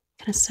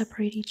kind of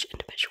separate each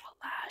individual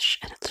lash,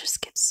 and it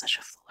just gives such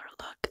a fuller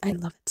look. I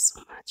love it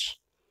so much.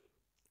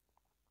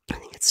 I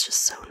think it's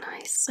just so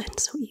nice and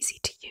so easy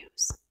to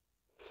use.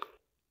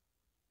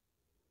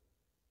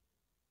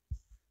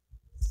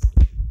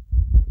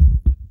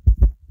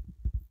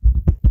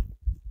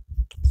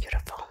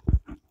 Beautiful.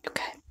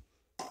 Okay.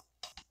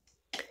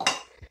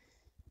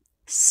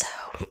 So,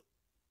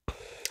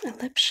 a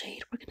lip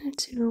shade, we're going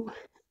to do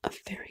a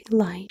very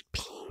light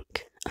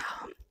pink.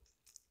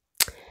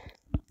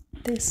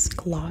 This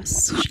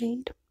gloss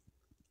shade.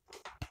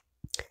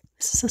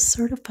 This is a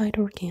certified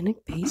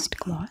organic based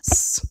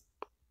gloss.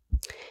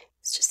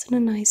 It's just in a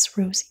nice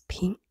rosy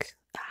pink.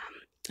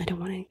 I don't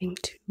want anything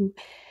too,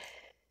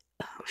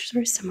 which is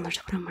very similar to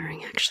what I'm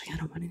wearing actually. I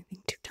don't want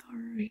anything too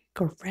dark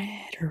or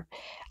red or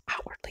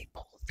outwardly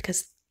bold,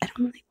 because I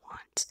don't really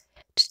want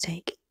to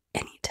take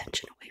any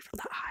attention away from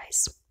the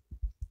eyes.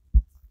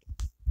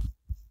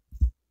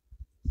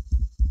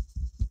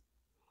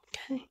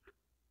 Okay,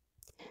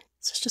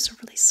 so it's just a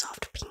really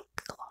soft pink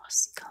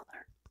glossy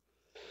color.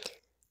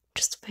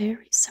 Just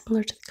very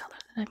similar to the color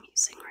that I'm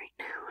using right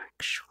now,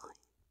 actually.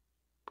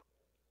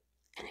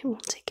 and it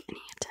won't take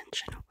any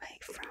attention away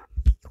from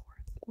your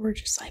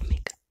gorgeous eye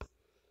makeup.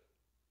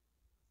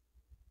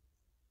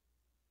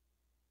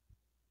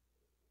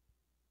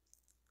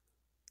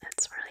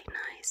 That's really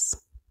nice.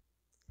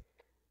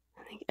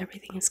 I think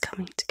everything is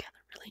coming together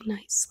really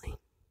nicely.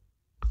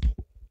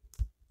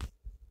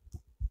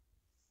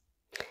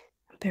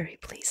 I'm very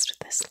pleased with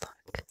this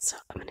look. So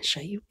I'm going to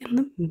show you in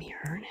the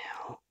mirror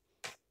now.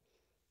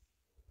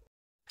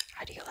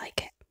 How do you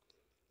like it?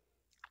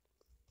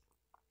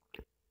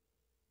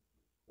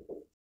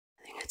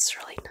 I think it's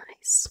really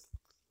nice.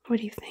 What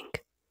do you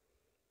think?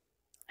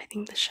 I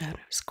think the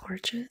shadow is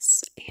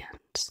gorgeous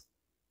and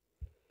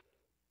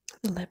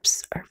the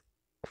lips are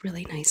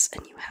really nice,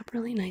 and you have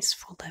really nice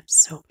full lips,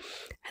 so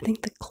I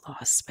think the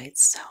gloss by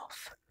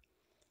itself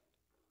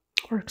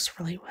works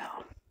really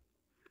well,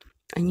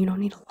 and you don't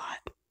need a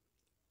lot,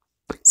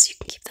 so you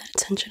can keep that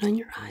attention on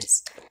your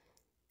eyes,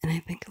 and I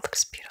think it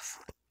looks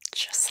beautiful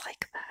just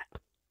like that.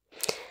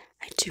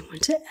 I do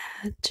want to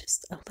add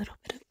just a little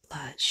bit of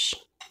blush,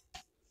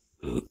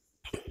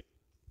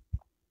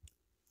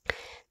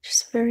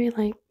 just very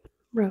light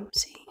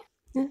rosy.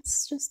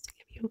 It's just to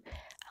give you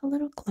a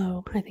little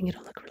glow. I think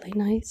it'll look really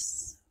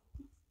nice.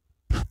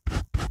 Good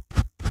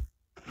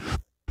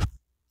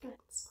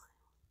smile.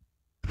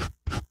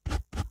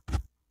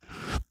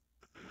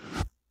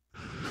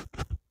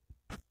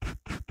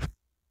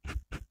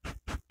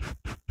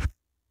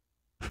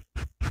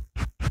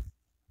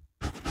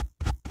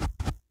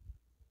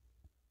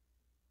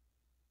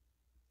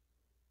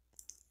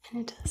 And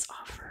it does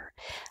offer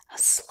a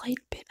slight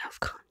bit of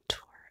contour.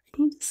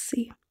 And you just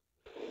see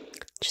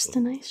just a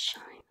nice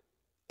shine.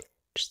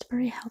 Just a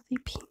very healthy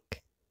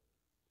pink.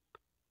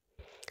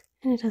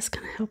 And it does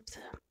kind of help to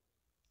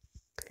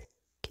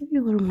give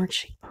you a little more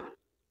cheekbone,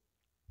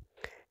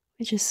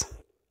 which is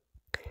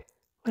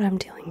what I'm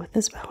dealing with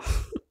as well.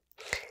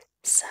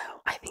 So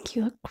I think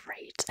you look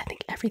great. I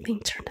think everything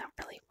turned out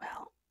really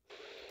well.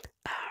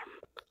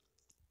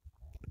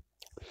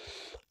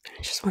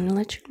 I just want to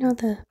let you know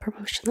the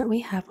promotion that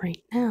we have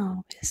right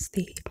now is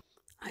the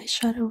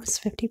eyeshadow is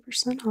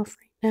 50% off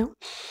right now.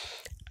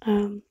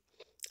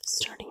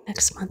 Starting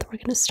next month, we're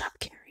going to stop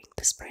carrying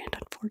this brand,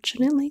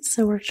 unfortunately,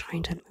 so we're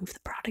trying to move the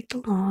product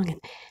along,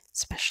 and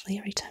especially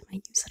every time I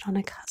use it on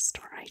a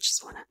customer, I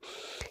just want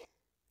to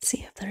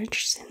see if they're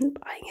interested in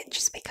buying it,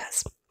 just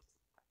because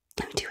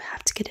we do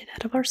have to get it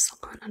out of our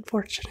salon,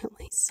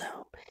 unfortunately.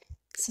 So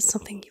this is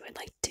something you would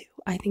like to do.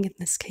 I think in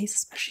this case,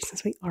 especially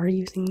since we are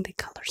using the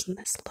colors in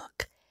this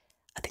look,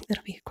 I think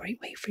that'll be a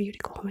great way for you to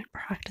go home and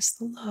practice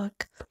the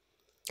look.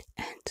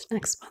 And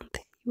next month,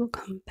 you will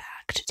come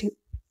back to do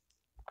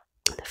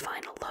the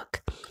final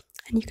look,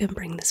 and you can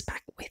bring this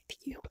back with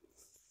you.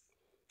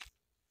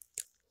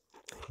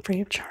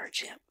 Free of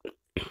charge, yep.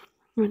 I'm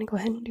going to go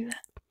ahead and do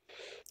that.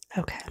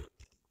 Okay.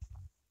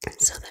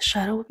 So the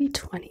shadow will be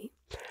 $20,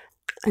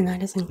 and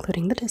that is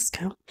including the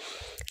discount.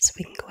 So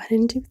we can go ahead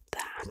and do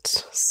that.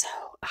 So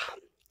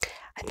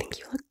I think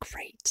you look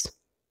great.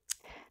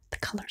 The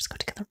colors go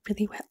together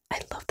really well. I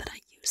love that I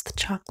used the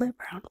chocolate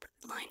brown for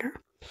the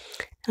liner,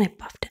 and I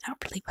buffed it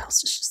out really well,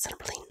 so it's just a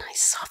really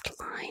nice soft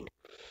line.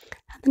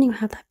 And then you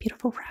have that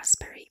beautiful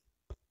raspberry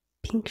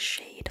pink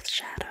shade of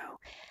shadow.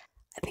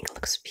 I think it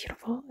looks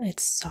beautiful.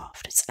 It's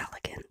soft, it's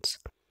elegant.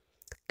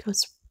 It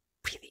goes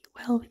really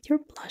well with your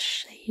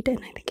blush shade, and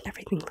I think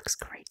everything looks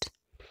great.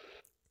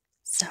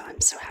 So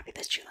I'm so happy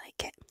that you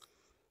like it.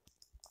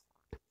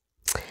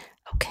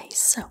 Okay,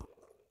 so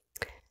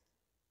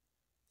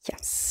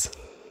yes,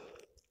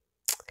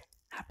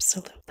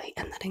 absolutely,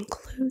 and that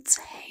includes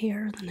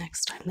hair the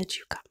next time that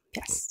you come.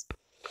 Yes,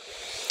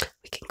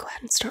 we can go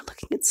ahead and start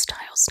looking at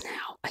styles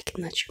now. I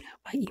can let you know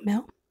by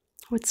email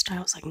what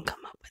styles I can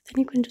come up with, and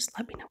you can just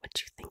let me know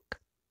what you think.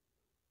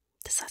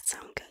 Does that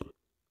sound good?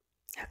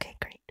 Okay,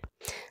 great.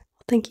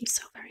 Well, thank you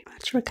so very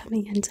much for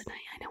coming in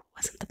tonight. I know it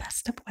wasn't the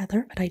best of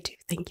weather, but I do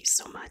thank you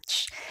so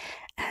much,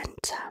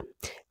 and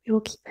we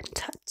will keep in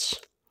touch.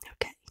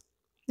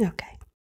 Okay.